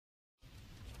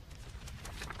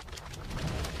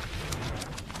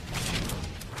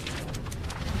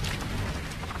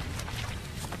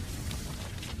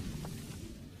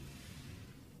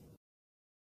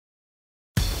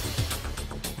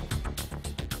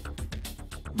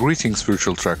Greetings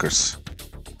virtual trackers.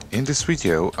 In this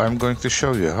video I'm going to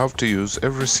show you how to use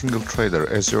every single trailer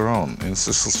as your own in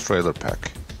SiSL's trailer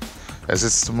pack, as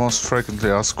it's the most frequently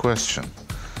asked question.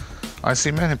 I see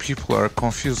many people are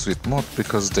confused with mod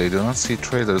because they do not see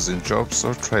trailers in jobs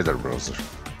or trailer browser.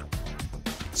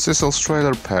 SiSL's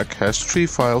trailer pack has 3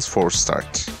 files for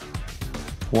start.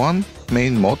 1.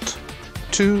 Main mod,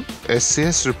 2.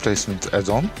 SiS replacement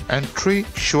add-on, and 3.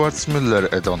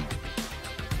 Schwarzmüller add-on.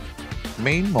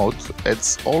 Main mod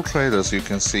adds all trailers you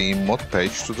can see in mod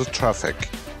page to the traffic,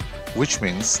 which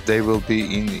means they will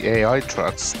be in AI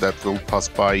trucks that will pass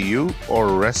by you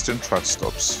or rest in truck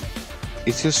stops.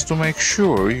 It is to make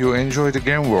sure you enjoy the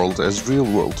game world as real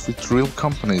world with real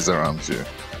companies around you.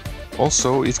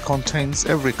 Also, it contains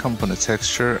every company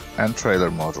texture and trailer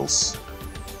models.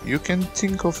 You can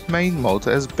think of main mod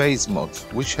as base mod,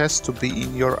 which has to be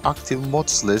in your active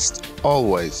mods list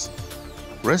always.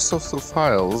 Rest of the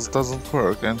files doesn't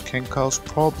work and can cause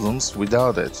problems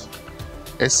without it.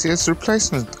 SiS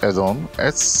replacement add-on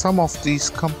adds some of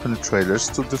these company trailers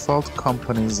to default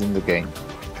companies in the game.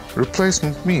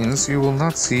 Replacement means you will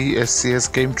not see SiS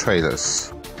game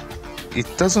trailers. It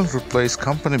doesn't replace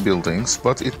company buildings,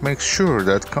 but it makes sure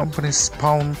that companies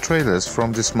spawn trailers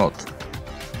from this mod.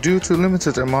 Due to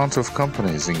limited amount of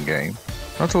companies in game,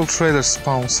 not all trailers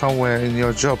spawn somewhere in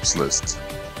your jobs list.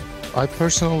 I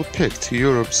personally picked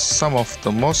Europe's some of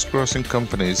the most grossing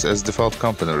companies as default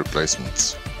company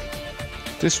replacements.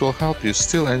 This will help you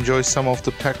still enjoy some of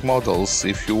the pack models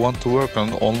if you want to work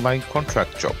on online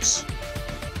contract jobs.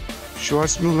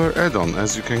 Schwarzmüller add-on,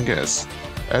 as you can guess,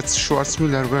 adds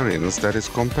Schwarzmüller variants that is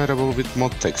compatible with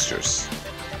mod textures.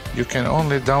 You can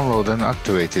only download and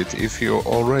activate it if you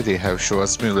already have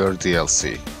Schwarzmüller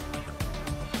DLC.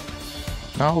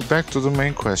 Now back to the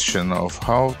main question of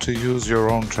how to use your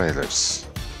own trailers.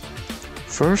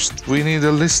 First, we need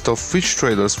a list of which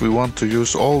trailers we want to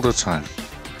use all the time.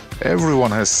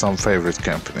 Everyone has some favorite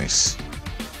companies.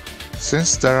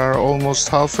 Since there are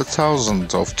almost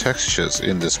 500,000 of textures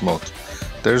in this mod,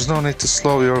 there is no need to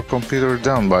slow your computer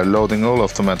down by loading all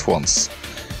of them at once,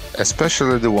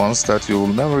 especially the ones that you will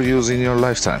never use in your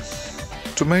lifetime.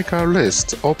 To make our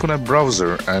list, open a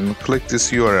browser and click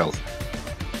this URL,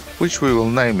 which we will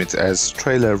name it as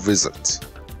Trailer Wizard.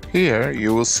 Here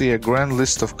you will see a grand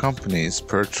list of companies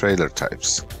per trailer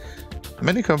types.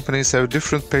 Many companies have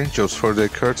different paint jobs for their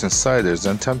curtain siders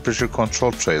and temperature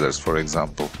control trailers, for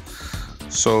example.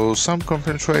 So some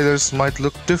company trailers might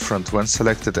look different when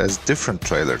selected as different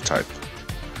trailer type.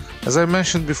 As I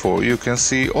mentioned before, you can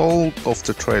see all of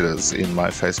the trailers in my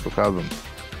Facebook album.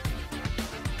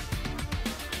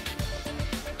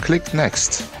 Click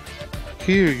Next.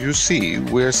 Here you see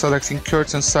we are selecting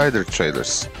curtain sider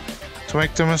trailers. To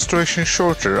make demonstration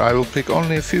shorter, I will pick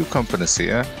only a few companies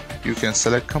here. You can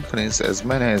select companies as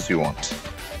many as you want.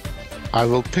 I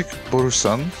will pick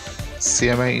Borusan,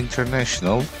 CMA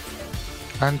International,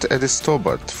 and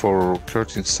Edistobart for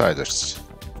curtain siders.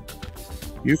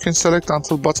 You can select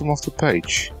until bottom of the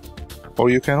page, or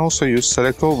you can also use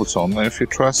select all button if you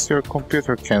trust your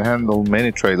computer can handle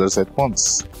many trailers at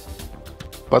once.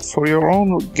 But for your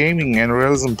own gaming and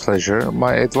realism pleasure,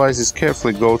 my advice is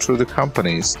carefully go through the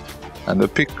companies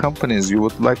and pick companies you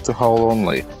would like to haul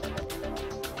only.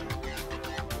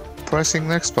 Pressing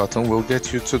next button will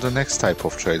get you to the next type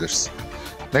of trailers.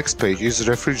 Next page is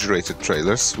refrigerated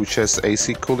trailers, which has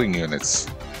AC cooling units.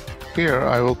 Here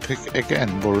I will pick again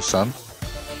Borusan,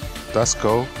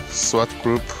 Dasco, SWAT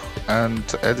Group and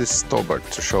Edistobart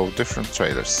to show different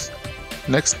trailers.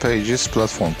 Next page is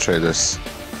platform trailers.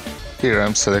 Here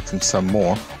I'm selecting some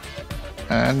more,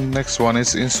 and next one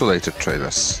is insulated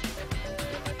trailers.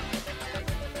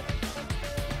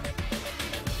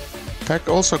 Pack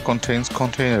also contains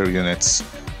container units,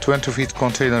 20 feet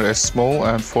container as small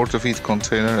and 40 feet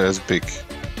container as big.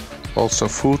 Also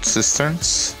food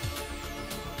cisterns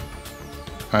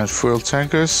and fuel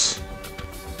tankers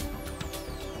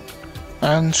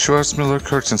and Schwarzmüller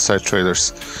curtain side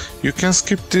trailers. You can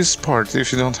skip this part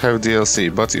if you don't have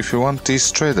DLC, but if you want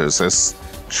these trailers as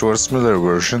Schwarzmüller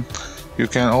version, you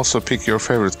can also pick your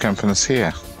favorite companies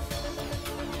here.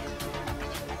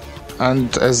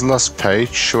 And as last page,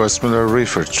 Schwarzmüller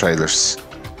reefer trailers.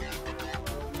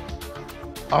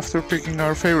 After picking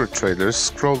our favorite trailers,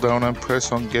 scroll down and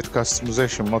press on Get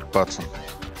Customization Mod button.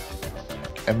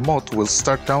 A mod will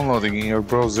start downloading in your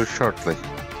browser shortly.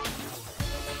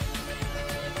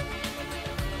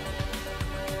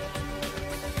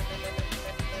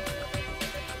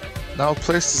 Now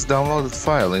place this downloaded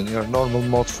file in your normal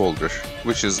mod folder,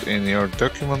 which is in your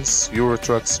Documents Euro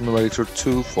Truck Simulator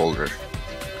 2 folder.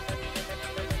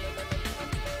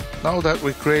 Now that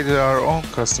we created our own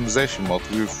customization mode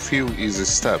with few easy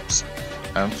steps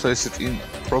and place it in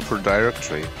proper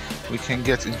directory, we can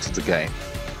get into the game.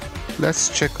 Let's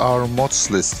check our mods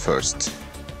list first.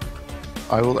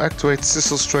 I will activate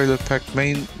SiSL's Trailer Pack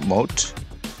main mode,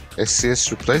 SCS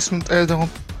replacement add-on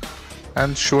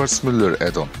and Schwarzmüller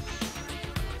add-on.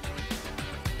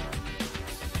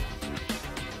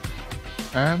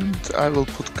 And I will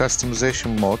put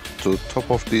customization mode to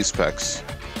top of these packs.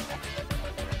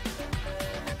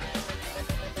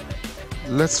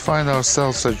 Let's find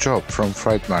ourselves a job from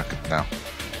Freight Market now.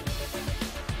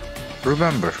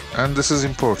 Remember, and this is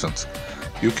important,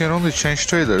 you can only change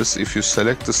trailers if you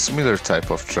select a similar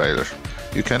type of trailer.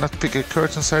 You cannot pick a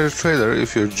curtain-sider trailer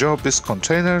if your job is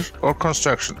container or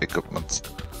construction equipment.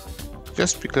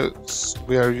 Just because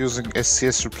we are using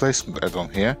SCS replacement add-on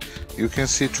here, you can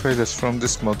see trailers from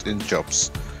this mod in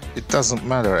jobs. It doesn't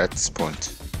matter at this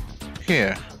point.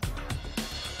 Here,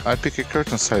 I pick a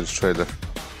curtain-sider trailer.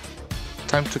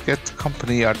 Time to get the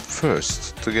company yard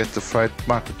first to get the Freight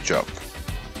Market job.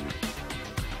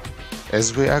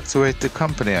 As we activate the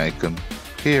company icon,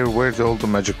 here where all the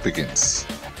magic begins.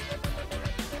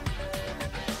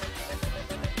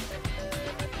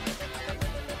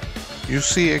 You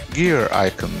see a gear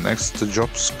icon next to the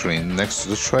job screen next to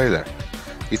the trailer.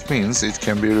 It means it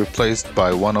can be replaced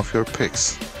by one of your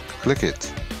picks. Click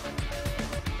it.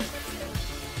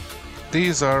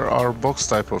 These are our box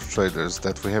type of trailers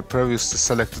that we have previously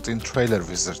selected in Trailer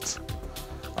Wizard.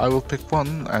 I will pick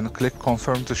one and click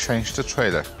confirm to change the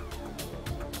trailer.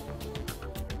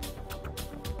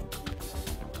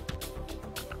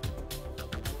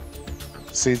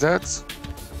 See that?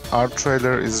 Our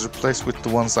trailer is replaced with the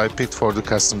ones I picked for the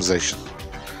customization.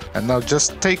 And now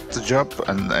just take the job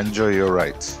and enjoy your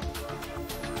ride.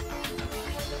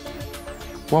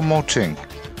 One more thing.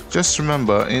 Just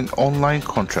remember, in online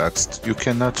contracts, you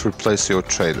cannot replace your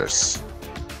trailers.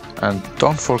 And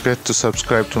don't forget to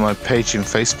subscribe to my page in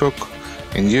Facebook,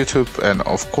 in YouTube, and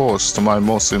of course to my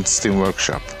most interesting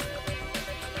workshop.